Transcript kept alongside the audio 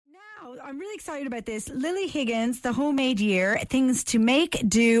Well, I'm really excited about this. Lily Higgins, The Homemade Year, things to make,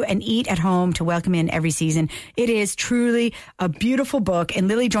 do, and eat at home to welcome in every season. It is truly a beautiful book, and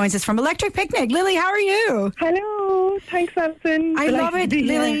Lily joins us from Electric Picnic. Lily, how are you? Hello. Thanks, Alison. I love it,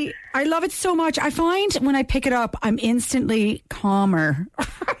 Lily. I love it so much. I find when I pick it up, I'm instantly calmer.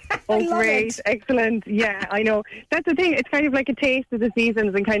 Oh, great. Excellent. Yeah, I know. That's the thing. It's kind of like a taste of the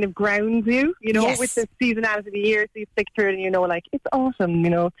seasons and kind of grounds you, Yes. with the seasonality of the year. So you stick through it and like, it's awesome,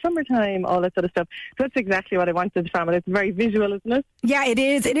 summertime, all that sort of stuff. So that's exactly what I wanted from it. It's very visual, isn't it? Yeah, it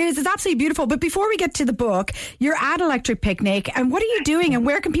is. It is. It's absolutely beautiful. But before we get to the book, you're at Electric Picnic, and what are you doing, and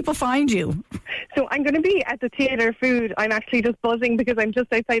where can people find you? So I'm going to be at the Theatre Food. I'm actually just buzzing because I'm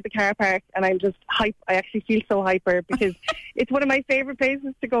just outside the car park and I'm just hype. I actually feel so hyper because it's one of my favourite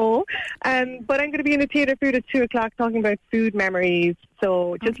places to go. But I'm going to be in the Theatre Food at 2 o'clock talking about food memories.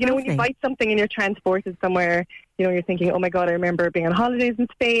 So just, when you bite something and you're transported somewhere, you're thinking, oh my God, I remember being on holidays in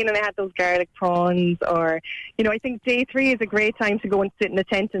Spain and I had those garlic prawns. Or, I think day 3 is a great time to go and sit in a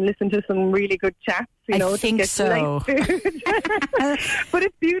tent and listen to some really good chats. I think so. Nice food. But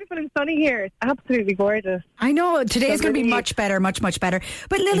it's beautiful and sunny here. It's absolutely gorgeous. I know. Today's going to be much better, much, much better.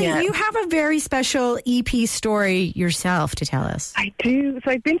 But Lily, you have a very special EP story yourself to tell us. I do.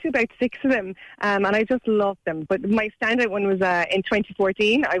 So I've been to about 6 of them and I just love them. But my standout one was in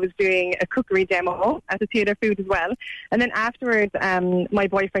 2014. I was doing a cookery demo at the Theatre Food as well. And then afterwards, my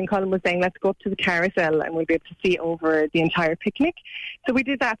boyfriend Colin was saying, let's go up to the carousel and we'll be able to see over the entire picnic. So we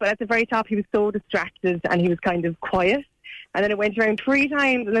did that. But at the very top, he was so distracted and he was kind of quiet. And then it went around 3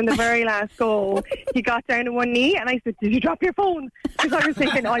 times, and then the very last go, he got down on one knee, and I said, did you drop your phone? Because I was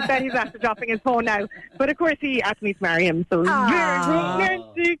thinking, I bet he's after dropping his phone now. But of course, he asked me to marry him, so very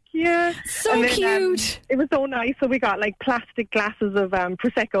romantic, yeah. So and then, cute. It was so nice. So we got like plastic glasses of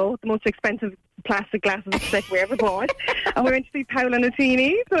Prosecco, the most expensive plastic glasses of Prosecco we ever bought. And we went to see Paolo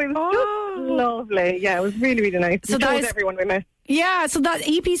Nutini, so it was just lovely. Yeah, it was really, really nice. So that was everyone we met. Yeah, so that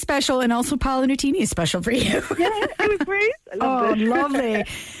EP special and also Paolo Nutini is special for you. Yeah, it was great. I loved it. Lovely.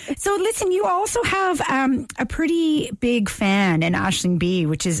 So listen, you also have a pretty big fan in Aisling B,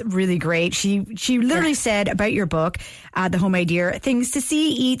 which is really great. She literally said about your book, The Homemade Year, things to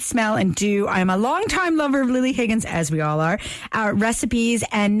see, eat, smell, and do. I'm a longtime lover of Lily Higgins, as we all are. Recipes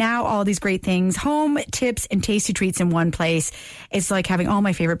and now all these great things, home tips and tasty treats in one place. It's like having all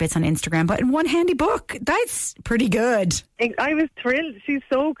my favorite bits on Instagram, but in one handy book. That's pretty good. I was thrilled. She's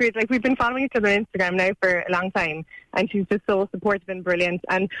so great. Like, we've been following each other on Instagram now for a long time, and she's just so supportive and brilliant.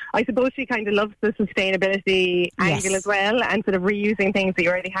 And I suppose she kind of loves the sustainability angle as well, and sort of reusing things that you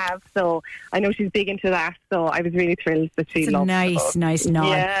already have. So I know she's big into that. So I was really thrilled that she loved it. Nice nod.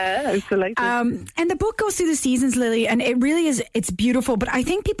 Yeah, I was delighted. And the book goes through the seasons, Lily, and it really is. It's beautiful. But I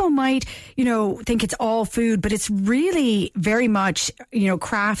think people might, think it's all food, but it's really very much,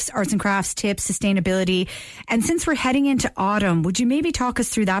 crafts, arts and crafts, tips, sustainability. And since we're heading into autumn, would you maybe talk us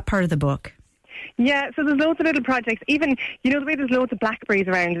through that part of the book? Yeah, so there's loads of little projects. Even, the way there's loads of blackberries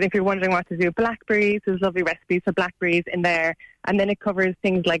around, and if you're wondering what to do, blackberries, there's lovely recipes for blackberries in there. And then it covers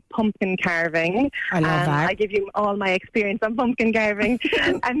things like pumpkin carving. I love that. I give you all my experience on pumpkin carving.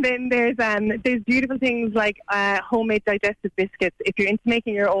 And then there's beautiful things like homemade digestive biscuits. If you're into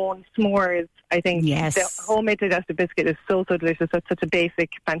making your own s'mores, I think the homemade digestive biscuit is so delicious. It's such a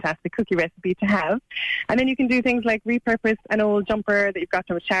basic, fantastic cookie recipe to have. And then you can do things like repurpose an old jumper that you've got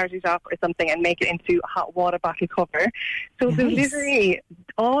from a charity shop or something and make it into a hot water bottle cover. So there's literally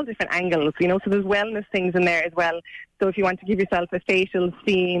all different angles, so there's wellness things in there as well. So if you want to give yourself a facial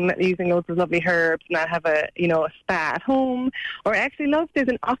steam using loads of lovely herbs and not have a spa at home, or I actually love there's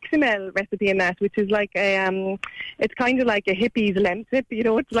an oxymel recipe in that, which is like it's kind of like a hippie's lemsip,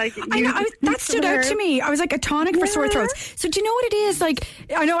 it's like that stood out to me. I was like a tonic for sore throats. So do you know what it is? Like,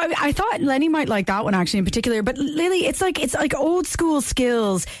 I know I thought Lenny might like that one actually in particular, but Lily, it's like old school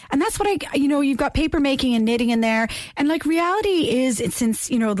skills, and that's what you've got paper making and knitting in there, and like reality is, it's since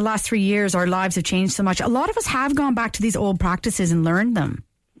the last 3 years our lives have changed so much. A lot of us have gone back to these old practices and learned them.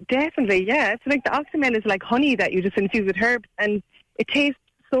 Definitely, yeah. It's like the oxymel is like honey that you just infuse with herbs, and it tastes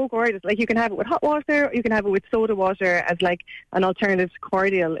so gorgeous. Like, you can have it with hot water, or you can have it with soda water as like an alternative to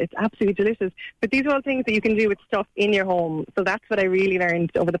cordial. It's absolutely delicious. But these are all things that you can do with stuff in your home. So that's what I really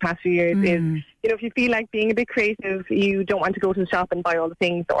learned over the past few years is, if you feel like being a bit creative, you don't want to go to the shop and buy all the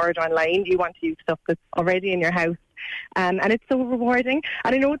things to order online. You want to use stuff that's already in your house. And it's so rewarding.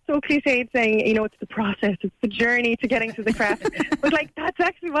 And I know it's so cliched saying, it's the process, it's the journey to getting to the craft. But like, that's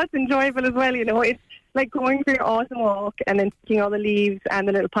actually what's enjoyable as well. like going for your autumn walk and then picking all the leaves and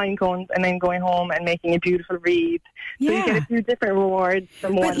the little pine cones and then going home and making a beautiful wreath. So you get a few different rewards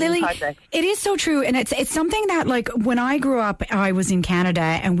from one project. It is so true. And it's something that, like, when I grew up, I was in Canada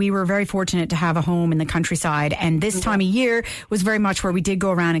and we were very fortunate to have a home in the countryside. And this time of year was very much where we did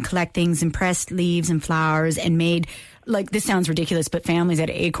go around and collect things and pressed leaves and flowers and made, like, this sounds ridiculous, but families had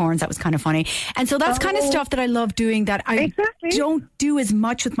acorns. That was kind of funny. And so that's kind of stuff that I love doing that I don't do as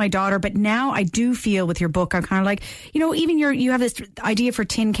much with my daughter. But now I do feel with your book, I'm kind of like, you know, even you have this idea for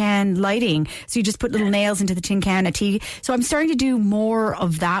tin can lighting. So you just put little nails into the tin can, a tea. So I'm starting to do more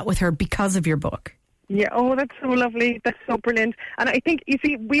of that with her because of your book. Yeah, that's so lovely. That's so brilliant. And I think, you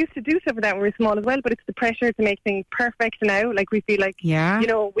see, we used to do stuff like that when we were small as well, but it's the pressure to make things perfect now. Like, we feel like, you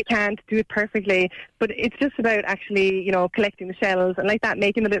know, we can't do it perfectly. But it's just about actually, you know, collecting the shells and like that,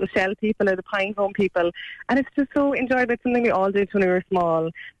 making the little shell people or the pine cone people. And it's just so enjoyable. It's something we all did when we were small.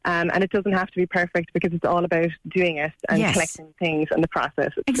 And it doesn't have to be perfect because it's all about doing it and collecting things and the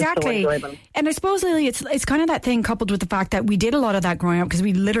process. It's exactly. Just so enjoyable. And I suppose, Lily, it's kind of that thing coupled with the fact that we did a lot of that growing up because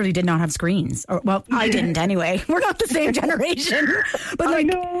we literally did not have screens. Or, well, I didn't anyway. We're not the same generation. But like,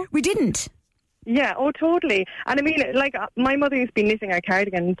 we didn't. Yeah, totally. And I mean, like, my mother used to be knitting our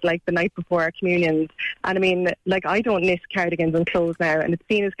cardigans like the night before our communions. And I mean, like, I don't knit cardigans and clothes now, and it's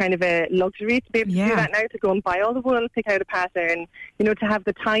seen as kind of a luxury to be able to do that now, to go and buy all the wool, pick out a pattern, you know, to have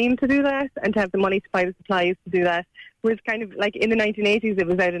the time to do that and to have the money to buy the supplies to do that. Whereas kind of like in the 1980s, it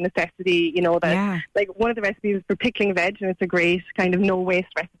was out of necessity, you know, that like one of the recipes is for pickling veg, and it's a great kind of no waste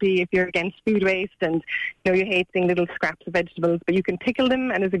recipe if you're against food waste and, you know, you hate seeing little scraps of vegetables, but you can pickle them,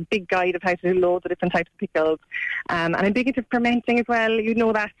 and there's a big guide of how to do loads of different types of pickles. And I'm big into fermenting as well. You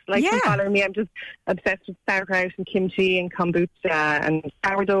know that, like, from following me, I'm just obsessed with sauerkraut and kimchi and kombucha and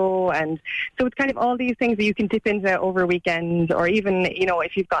sourdough. And so it's kind of all these things that you can dip into over a weekend, or even, you know,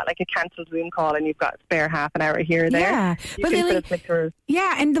 if you've got like a cancelled Zoom call and you've got spare half an hour here or there. Yeah, but Lily,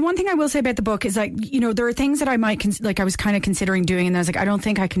 and the one thing I will say about the book is, like, you know, there are things that I might I was kind of considering doing, and I was like, I don't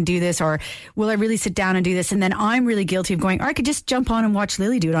think I can do this, or will I really sit down and do this? And then I'm really guilty of going, or I could just jump on and watch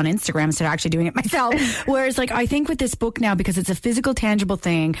Lily do it on Instagram instead of actually doing it myself. Whereas, like, I think with this book now, because it's a physical, tangible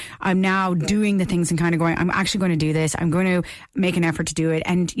thing, I'm now doing the things and kind of going, I'm actually going to do this. I'm going to make an effort to do it,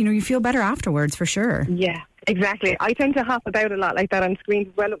 and, you know, you feel better afterwards for sure. Yeah. Exactly. I tend to hop about a lot like that on screens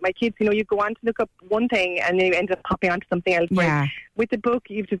as well with my kids. You know, you go on to look up one thing and you end up hopping onto something else. Yeah. With the book,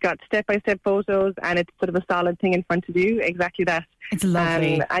 you've just got step-by-step photos, and it's sort of a solid thing in front of you. Exactly that. It's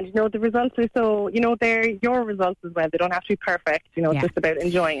lovely. And, you know, the results are so, you know, they're your results as well. They don't have to be perfect. You know, it's just about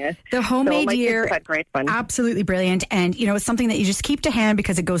enjoying it. The Homemade Year, kids have had great fun. Absolutely brilliant. And, you know, it's something that you just keep to hand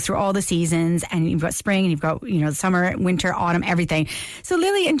because it goes through all the seasons, and you've got spring, and you've got, you know, summer, winter, autumn, everything. So,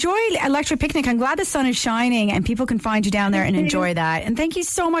 Lily, enjoy Electric Picnic. I'm glad the sun is shining and people can find you down there and enjoy that. And thank you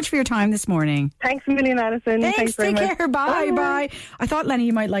so much for your time this morning. Thanks a million, Alison. Thanks very much. Take care. Bye. I thought, Lenny,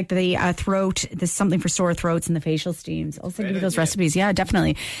 you might like the throat. There's something for sore throats and the facial steams. I'll send you those recipes. Yeah,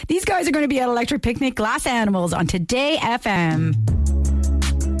 definitely. These guys are going to be at Electric Picnic, Glass Animals on Today FM.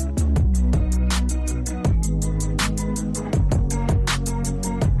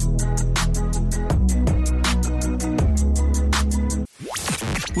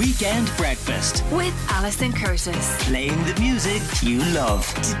 Weekend Breakfast with Alison Curtis. Playing the music you love.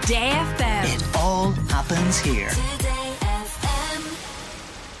 Today FM. It all happens here. Today.